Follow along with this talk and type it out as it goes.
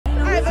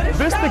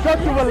vidste godt,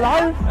 du var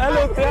live.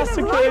 Hallo, det er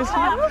til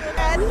Kesi.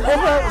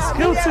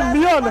 Skriv til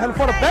Miran, han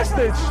får dig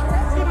backstage.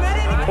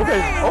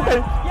 Okay.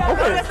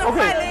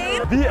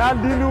 Vi er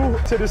lige nu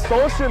til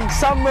Distortion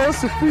sammen med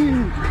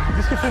Sofie.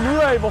 Vi skal finde ud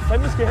af, hvor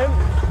fanden vi skal hen.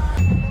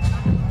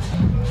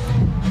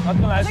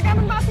 Så gør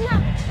man bare sådan her.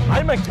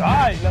 Nej, man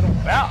gør ikke. Lad nu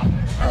være.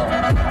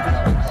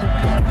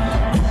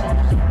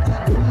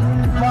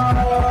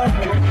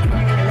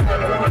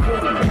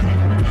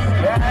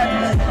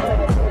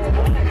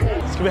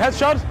 Skal vi have et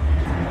shot?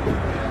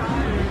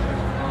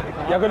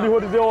 Jeg går lige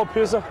hurtigt derover og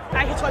pisser.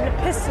 Nej, jeg tror, det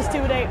er pisse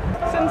stiv i dag.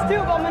 Sådan stiv,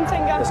 hvor man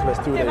tænker... Jeg skal være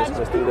stiv i dag, jeg skal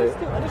være stiv i dag.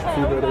 Og det tror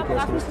jeg jo ikke,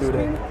 jeg skal være stiv i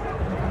dag.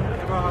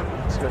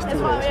 Jeg skal være stiv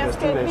i dag, jeg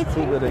skal være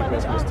stiv i dag.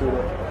 Jeg skal være stiv i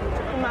dag.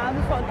 Hvor meget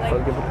vi får at drikke.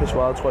 Folk er på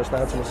pissoiret, tror jeg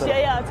snakker til mig selv.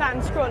 Siger jeg og tager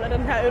en skål af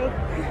den her øl.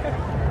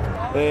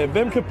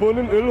 Hvem kan bunde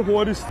en øl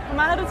hurtigst? Hvor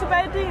meget har du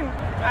tilbage i din?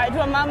 Nej, du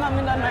har meget, meget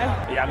mindre end mig.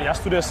 Jamen, jeg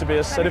studerer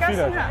CBS, så det er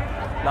fint.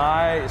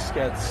 Nej,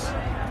 skat.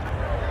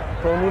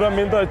 Prøv nu, der er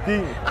mindre i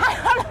din.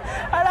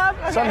 Hold op.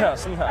 Okay. Sådan her,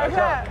 sådan her. Er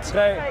klar?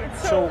 3,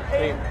 2, 1.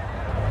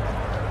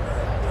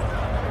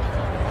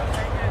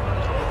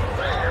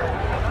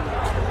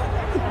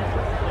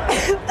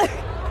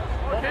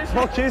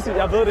 Hvor Kesi?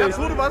 Jeg ved det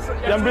ikke.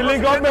 Jamen, vi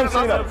linker op med ham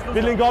senere.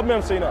 Vi linker op med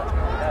ham senere.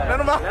 Lad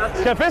nu mig.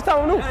 Skal jeg feste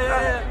ham nu?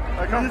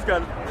 Ja. Kom,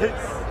 skal.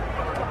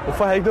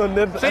 Hvorfor har jeg ikke noget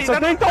net? Altså,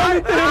 det er ikke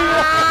dårligt, det her.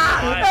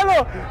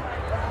 Hallo.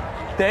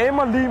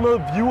 Damer lige med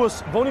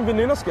viewers. Hvor er dine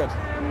veninder, skat?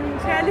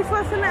 Skal jeg lige få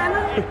sådan en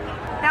anden?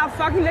 Jeg har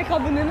fucking lækre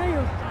veninder,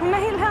 jo. Hun er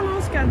helt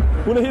hernede, skat.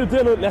 Hun er helt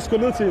dernede. Lad os gå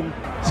ned til hende.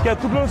 Skat,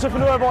 du bliver nødt til at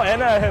finde ud af, hvor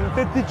Anna er henne.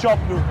 Det er dit job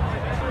nu.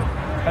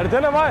 Er det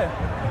den her vej?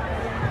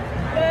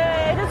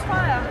 Det tror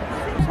jeg.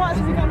 Jeg tror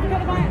altså, vi kommer på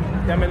den vej.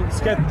 Jamen,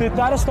 skat, det er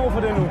dig, der står for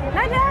det nu.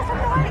 Nej, det er så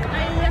vej.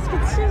 Nej, jeg skal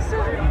tisse.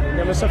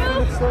 Jamen, så find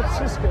et sted at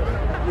tisse, skat.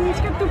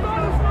 Skal du gå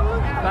nu fra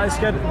mig? Nej,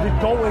 skat, vi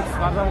går ikke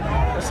fra dig.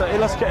 Altså,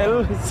 ellers skal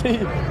alle se,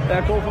 at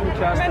jeg går for min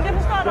kæreste. Men det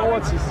forstår du. Gå over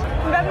tisse.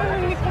 Hvad med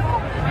min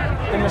mikrofon?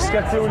 Jamen,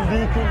 skat, det er jo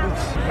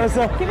ligegyldigt.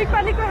 Altså... Kan vi ikke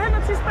bare lige gå hen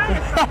og tisse bag?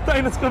 Der er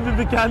en, der skriver, vi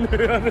vil gerne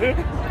høre det.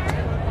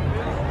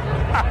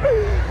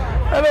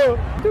 Hallo?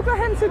 Du går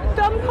hen til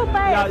Dumbo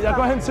bag. Ja, jeg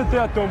går hen til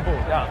der Dumbo.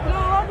 Ja.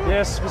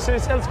 Yes, vi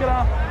ses. Elsker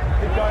dig.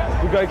 Det gør jeg.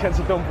 Vi går ikke hen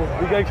til Dumbo.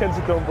 Vi går ikke hen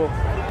til Dumbo.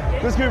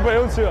 Nu skal vi på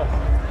eventyr.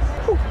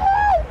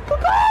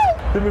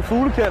 Det er mit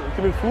fuglekald. Det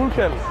er mit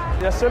fuglekald.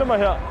 Jeg sætter mig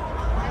her.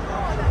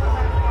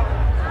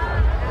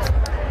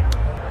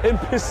 En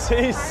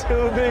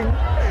PC-sædning.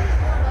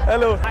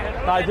 Hallo?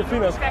 Nej, det er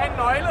fint også. Skal jeg have en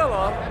nøgle, eller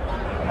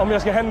hvad? Om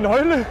jeg skal have en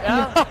nøgle? Ja.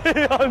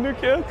 Nej, hold nu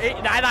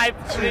kæft. Nej,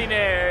 sådan en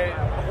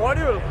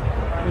hurtigøl.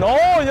 Nå,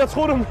 jeg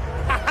tror du...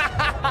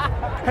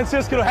 Han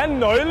siger, skal du have en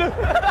nøgle?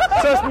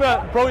 Så er sådan der,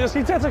 bro, jeg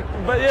skal ikke tage...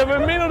 Hvad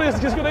mener du, jeg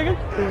skal sgu da ikke?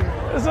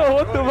 Så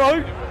what the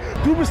fuck?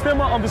 Du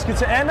bestemmer, om vi skal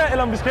til Anna,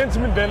 eller om vi skal hen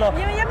til mine venner. Jamen,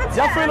 jeg vil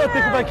til Jeg føler, Anna. at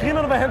det kunne være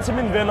griner at være hen til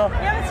mine venner.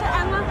 Jeg vil til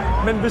Anna.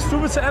 Men hvis du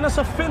vil til Anna,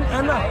 så find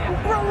Anna.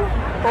 Bro.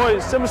 Øj,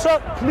 så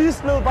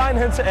please ned vejen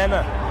hen til Anna.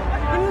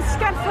 Jamen,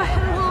 skat for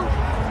helvede.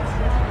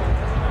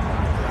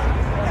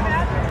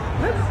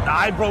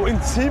 Nej, bro, en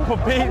time på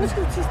ben. Nu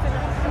skal du tisse det.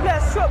 Nu bliver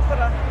jeg sur på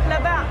dig.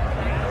 Lad være.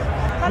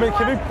 Men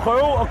kan vi ikke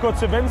prøve at gå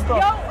til venstre?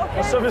 Jo, okay.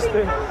 Og så hvis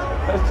det...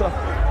 Altså...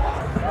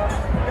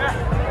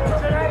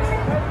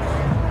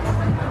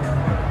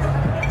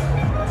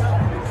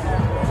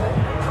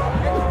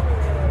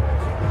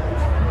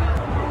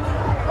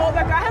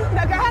 Hvad gør han?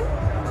 Hvad gør han?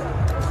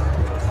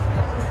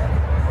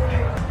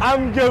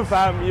 I'm good,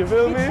 fam. You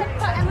feel me?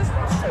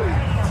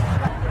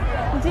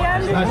 De er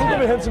lige Nu her. går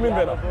vi hen til mine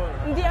venner.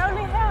 De er jo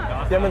lige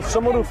her. Jamen, så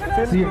må du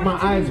finde... See if my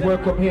eyes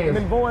work up here.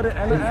 Men hvor er det,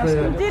 Anna er?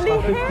 De er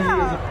lige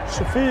her.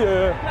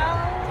 Sofie,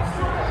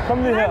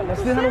 kom lige her. Lad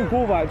os lige have nogle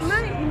gode vibes.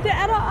 Nej, det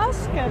er der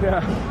også, skat. Ja.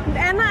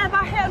 Anna er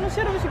bare her. Nu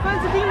siger du, vi skal gå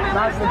ind til dine venner.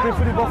 Nej, men det er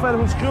fordi, hvorfor er det,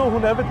 hun skriver,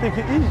 hun er ved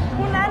DGI?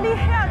 Hun er lige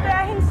her. Det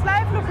er hendes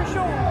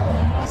live-lokation.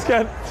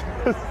 Skat.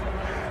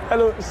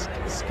 Hallo,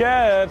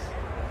 skat.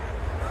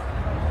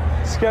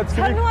 Skat,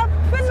 skal vi Hold nu ikke... op.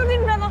 Find nu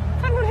dine venner.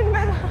 Find nu dine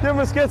venner.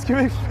 Jamen, skat, skal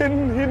vi ikke finde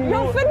hende nu?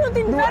 Jo, find nu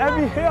dine venner. Nu er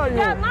vi her, jo.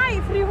 Ja, nej,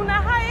 fordi hun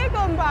er her ikke,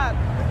 åbenbart.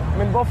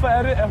 Men hvorfor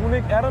er det, at hun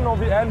ikke er der, når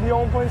vi er lige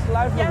oven på hendes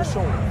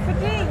live-lokation? Ja,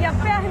 fordi jeg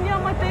beder hende lige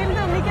om at dele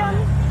den igen.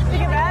 Det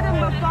kan være, at den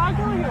var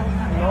bugget, jo.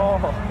 Nå,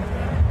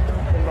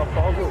 den var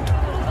bugget.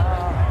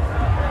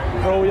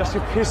 Bro, jeg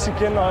skal pisse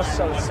igen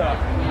også, altså.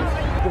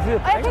 Det er fordi,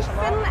 Og jeg kan ikke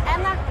finde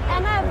Anna.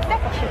 Anna er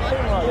væk.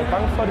 Jeg er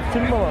bange for, at det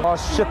filmer mig. Åh,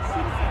 shit.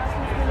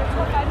 Jeg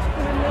tror faktisk,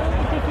 hun er med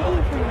i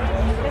DGI-filmen.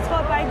 Jeg tror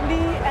bare ikke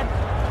lige, at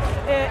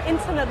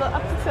internettet er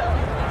opdateret.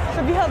 Så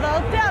vi havde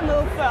været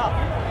dernede før.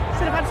 Så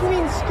det er faktisk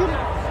min skyld.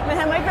 Men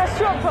han må ikke være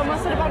sur på mig,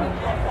 så det er bare...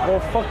 Hvor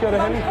fuck gør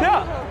det henne? Der!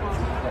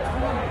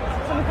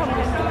 Så nu kommer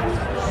han.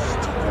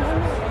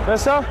 Hvad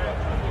så?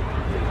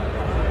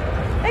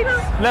 Ikke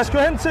noget? Lad os gå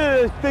hen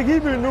til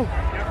DGI-byen nu.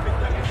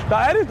 Der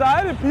er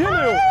det, pigerne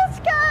jo. Hej,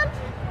 skat!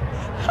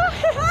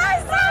 Hej,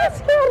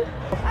 skat!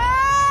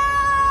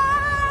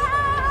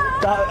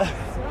 Der...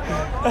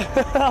 Det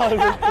er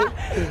Anna.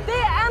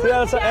 Det er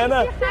altså Anna,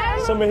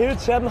 som med hele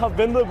chatten har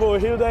ventet på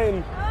hele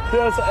dagen. Det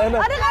er altså Anna.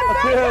 Og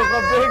det er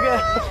Rebecca.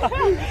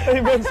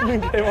 Imens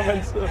min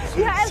kameramand sidder.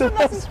 Vi har altid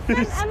været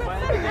sådan Anna.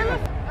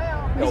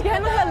 Vi skal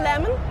hen og høre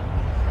Lamin.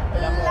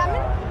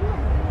 Lamin?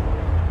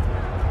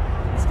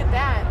 Vi skal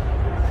derind.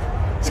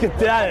 Skal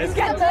derind? Vi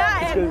skal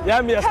derind.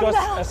 Ja, men jeg skal også...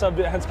 Altså,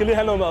 han skal lige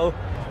have noget mad.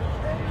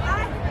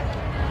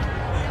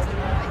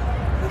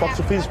 Fuck,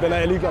 Sofies venner,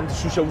 jeg er ligeglad om, det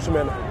synes jeg er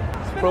usædvanligt.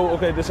 Bro,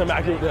 okay, det ser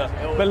mærkeligt ud der.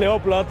 Man laver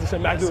blot, det ser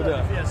mærkeligt ud der.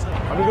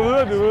 Og vi går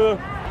videre, vi går videre.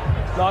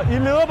 Nå, I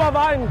leder bare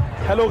vejen.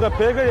 Hallo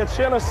Rebecca, jeg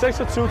tjener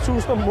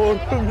 26.000 om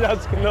måneden. Jeg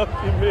skal nok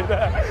i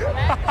middag.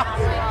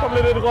 Kom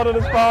lidt ind,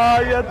 rotternes far.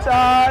 Ja,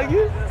 tak.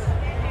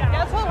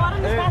 Jeg troede,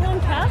 rotternes far havde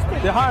en kæreste.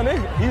 Det har han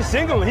ikke. He's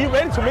single. He's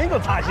ready to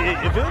mingle, Taji.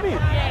 You feel me?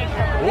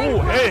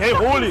 Hey,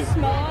 rolig.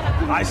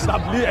 Nej,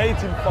 slap lige af,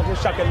 din fucking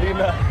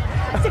chakalina.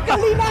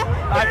 Chakalina?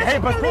 Nej,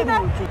 hey, pas på.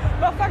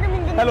 Hvor fuck er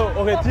min venner? Hallo,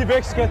 okay, de er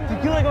væk, skat. De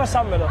gider ikke være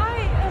sammen med dig.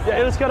 Jeg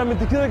elsker dig, men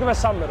de gider ikke være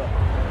sammen med dig.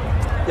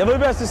 Jeg ved ikke,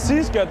 hvad jeg skal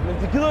sige, skat, men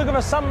de gider ikke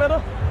være sammen med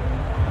dig.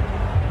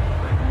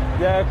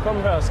 Ja, kom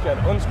her, skat.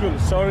 Undskyld,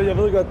 sorry, jeg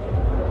ved godt.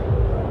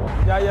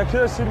 Jeg er ked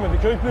af at sige det, men vi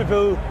kan jo ikke blive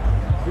ved.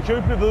 Vi kan jo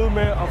ikke blive ved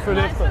med at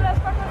følge efter.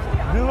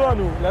 Videre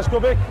nu. Lad os gå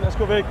væk. Lad os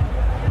gå væk.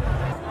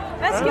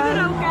 Hvad skal du dog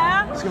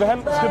gøre?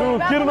 Skal du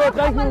give dig noget at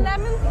drikke nu? Lamin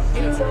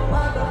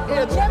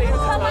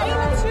kommer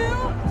 21.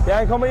 Ja,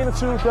 han kommer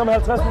 21. Det er om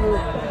 50 minutter.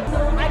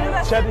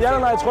 Chat, ja eller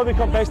nej, jeg tror, vi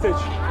kommer backstage.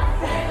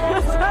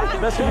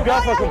 Hvad skal vi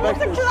gøre for at komme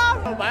backstage?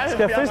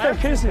 Skal jeg facetime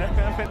Kesi?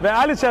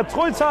 Vær ærlig, chat.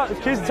 Tror I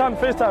Kesi tager en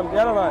facetime? Ja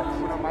eller nej?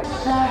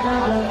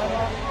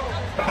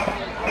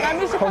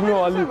 Kom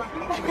nu, Olli.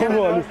 Kom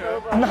nu, Olli.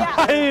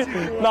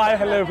 Nej,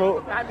 han laver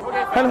på.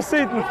 Han har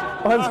set den,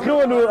 og han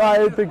skriver nu, ej,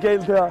 det er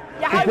galt her. Det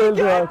er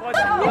galt her.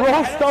 Bro,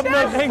 stop med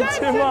at ringe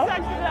til mig.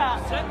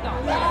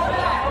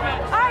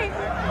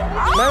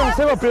 Nej, han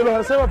ser mig billeder,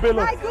 han ser mig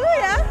billeder. Nej, gud,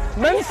 ja.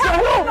 Men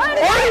hallo,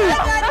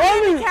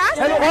 Olli!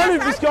 Hallo, Olli,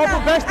 vi skal op på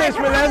Backstage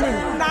med Lamin.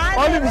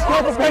 Olli, vi skal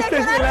op på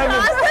Backstage med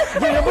Lamin.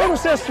 Jeg ved, du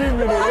ser streamen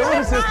nu.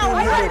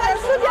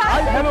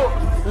 Ej, hallo.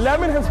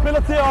 Lamin, han spiller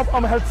derop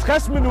om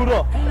 50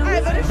 minutter.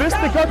 Vidste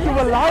det godt, du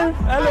var live?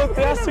 Hallo,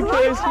 det er så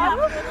crazy.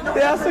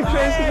 Det er så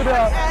crazy, det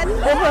der.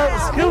 Hvorfor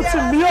skriv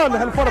til Miran,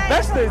 han får dig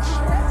Backstage?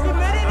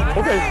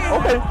 Okay.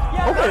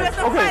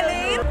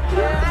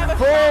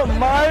 Få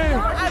mig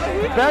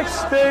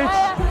Backstage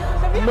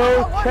med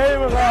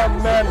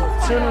kameramand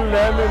til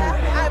Lamin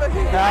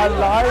er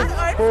live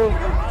på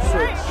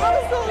Twitch.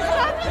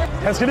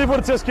 Han skal lige få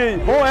det til at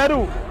ske. Hvor er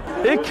du?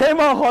 Ikke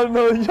kamerahold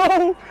med.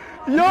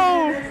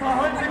 Jo!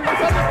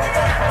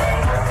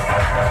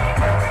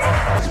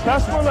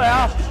 Spørgsmålet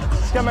er,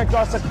 skal man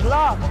gøre sig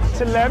klar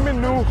til Lamin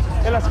nu,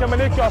 eller skal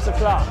man ikke gøre sig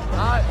klar?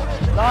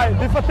 Nej,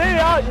 det er for det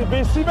er. Vil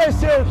I sige, hvad I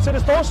siger til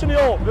Distortion i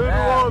år?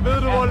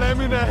 Ved du, hvor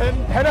Lamin er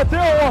henne? Han er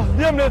derovre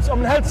lige om lidt, om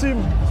en halv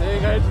time. Det er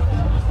ikke rigtigt.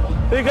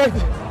 Det er ikke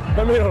rigtigt.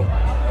 Hvad mener du?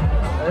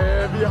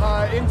 Vi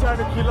har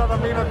interne kilder, der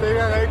mener, det ikke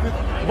er rigtigt.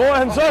 Hvor er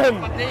han så henne?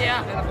 Han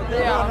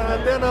er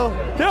dernede.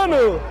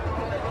 Dernede?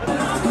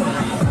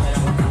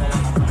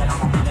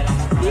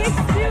 Vi er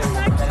ikke stille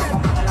nok.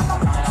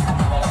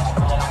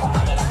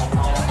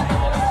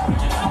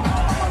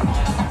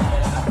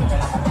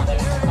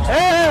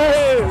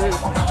 Hey!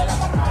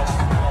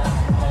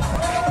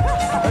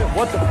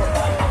 What the fuck?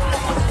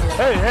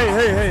 Hey.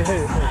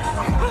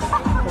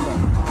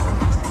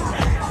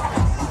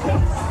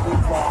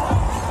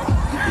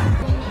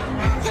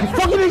 Skal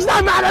fucking ikke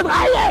snakke med andre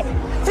drenge!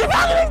 Skal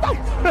fucking ikke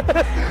snakke!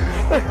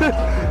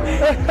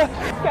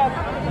 Jeg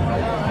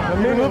er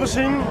med ude på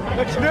scenen.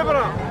 Jeg knipper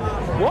dig.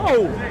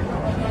 Wow!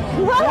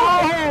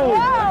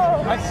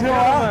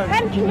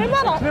 Han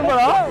knipper dig.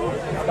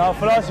 Der er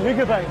forløs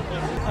hygge, dreng.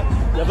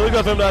 Jeg ved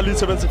godt, hvem der er lige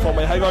til venstre for mig.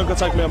 Jeg har ikke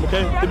kontakt med ham, okay?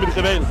 Det er mit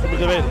rival.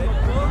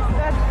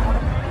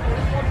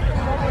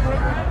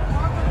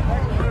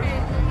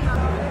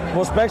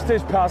 Vores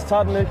backstage-pass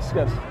tager den ikke,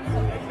 skat. Ej,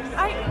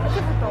 det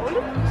er for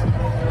dårligt.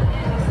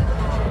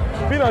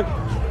 Fint nok.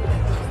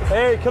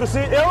 Hey, kan du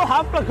sige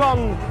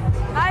Haflerkongen?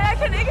 Nej, jeg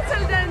kan ikke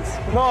til dans.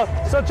 Nå,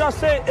 så just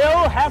say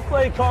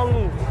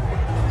Haflerkongen.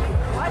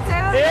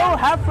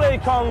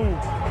 Haflerkongen.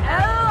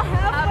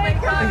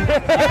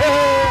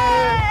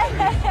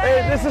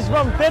 Hey, this is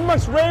from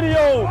Denmark's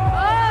radio.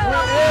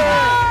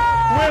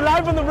 We're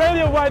live on the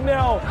radio right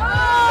now.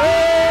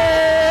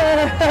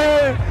 Hey.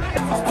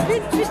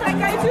 Vi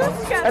snakker i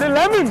tysk. Er det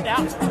Lamin? Ja.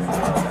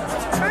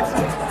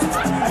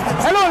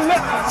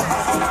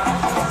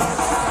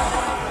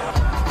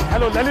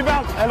 Hallo, lad lige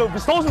være. Hallo, vi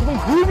står som nogle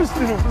groupies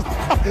lige nu.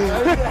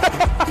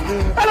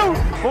 Hallo,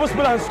 hvorfor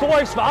spiller han stor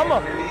ikke svarer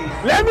mig?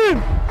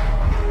 Lamin!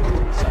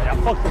 Så jeg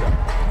fuck det der.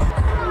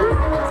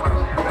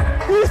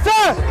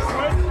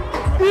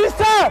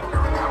 Isa!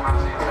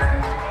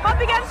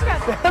 Hop igen,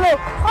 skat. Hallo,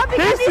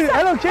 Kesi.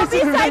 Hallo, Kesi.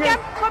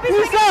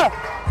 Isa!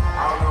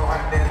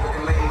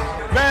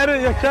 Hvad er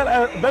det, jeg kalder?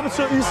 Hvad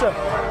betyder Isa?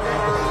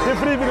 Det er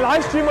fordi, vi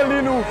livestreamer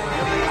lige nu.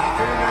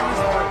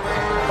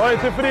 Okay,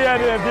 det er fordi, at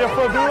vi har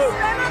fået videre.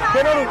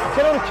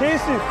 Kender du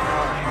Kesi?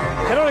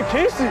 Kender du en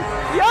Kesi?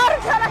 Jo, det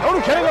kender jeg. Jo,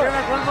 du kender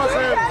Jeg kun mig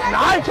selv.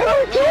 Nej, kender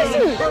du ikke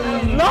Kesi?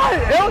 Nej,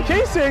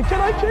 Kesi, han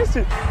kender ikke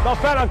Kesi. Nå,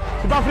 fair nok.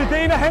 Det er bare fordi, det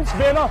er en af hans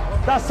venner,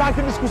 der har sagt,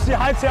 at vi skulle sige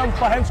hej til ham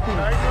fra hans skyld.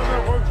 Der er ikke noget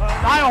med ryggrad.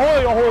 Nej,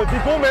 overhovedet. De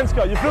er gode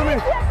mennesker. You feel me?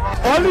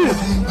 Olli,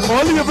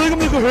 jeg ved ikke,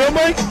 om I kan høre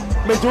mig, ikke?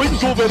 Men du er ikke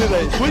en god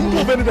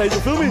ven i dag.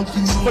 You feel me?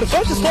 For det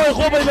første står jeg og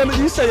råber en eller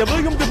anden Isa. Jeg ved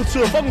ikke, om det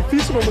betyder fucking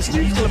fisse nummer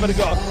stil, eller hvad det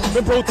gør.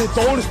 Men bro, det er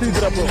dårlig stil,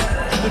 det der, bro.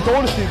 Det er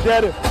dårlig stil, det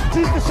er det.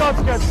 Sidste shot,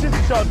 skat.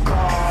 Sidste shot.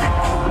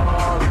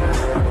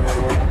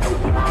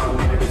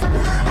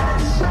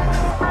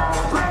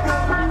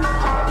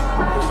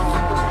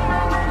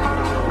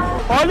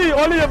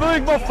 Olli, jeg ved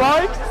ikke hvorfor,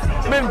 ikke?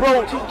 Men bro,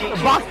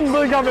 vagten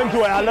ved ikke, hvem du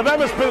er. Lad være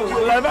med at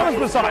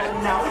spille sej.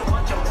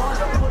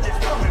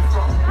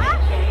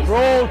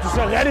 Bro, du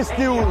ser rigtig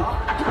stiv ud.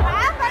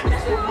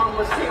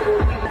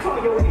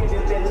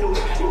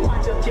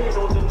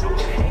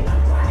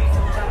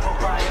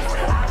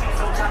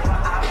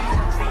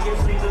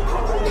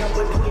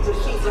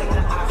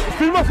 Vi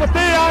filmer for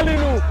DR lige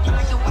nu.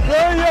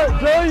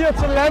 Glæde jer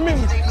til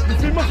Lamin. Vi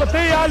filmer for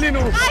DR lige nu.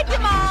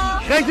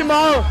 Rigtig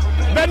meget.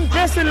 Hvad er den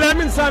bedste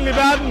Lamin-sang i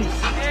verden?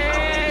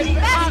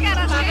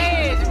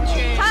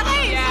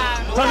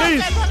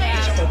 Paris.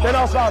 Den er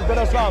også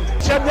varm.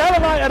 Jamen, ja eller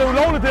nej, er det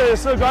ulovligt, det jeg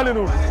sidder og gør lige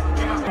nu?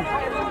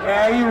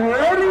 Er I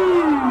ready?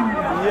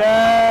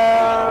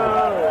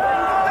 Yeah!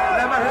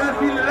 Lad mig høre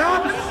de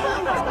lams!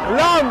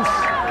 Lams!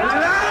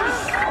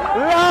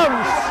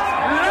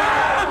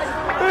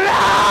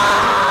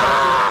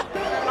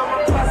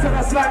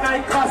 Slanger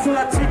i græsset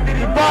og tingene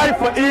i Vej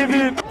for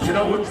evigt!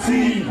 Kender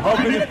rutin, hop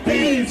i det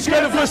bil.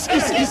 Skal det få ski.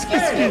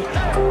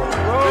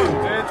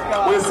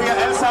 Vi synger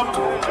alle sammen.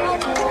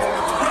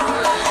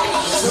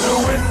 To the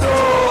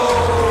window,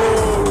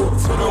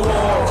 to the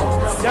wall.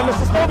 Jamen,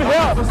 så står vi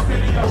her.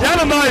 Ja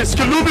eller nej,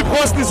 skal Lubi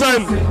prøve at snige sig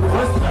ind?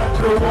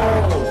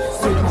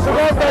 Så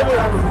går det, baby.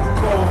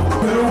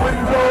 To the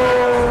window,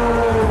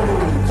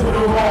 to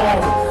the wall.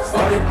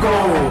 Let it go.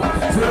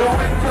 To the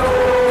window,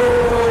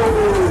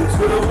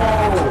 to the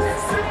wall.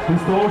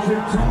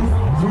 Distortion,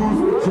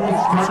 tusind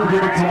tak for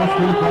det, der kommer at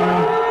spille for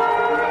jer.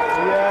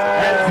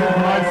 Altid på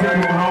vej til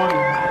København.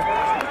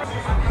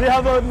 Det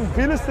har været den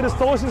vildeste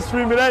Distortion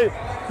stream i dag.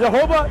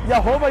 Jeg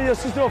håber, I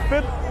synes, det var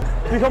fedt.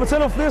 Vi kommer til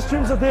at lave flere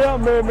streams af det her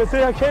med det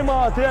her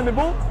kamera og det her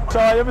niveau. Så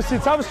jeg vil sige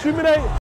tak for stream i dag.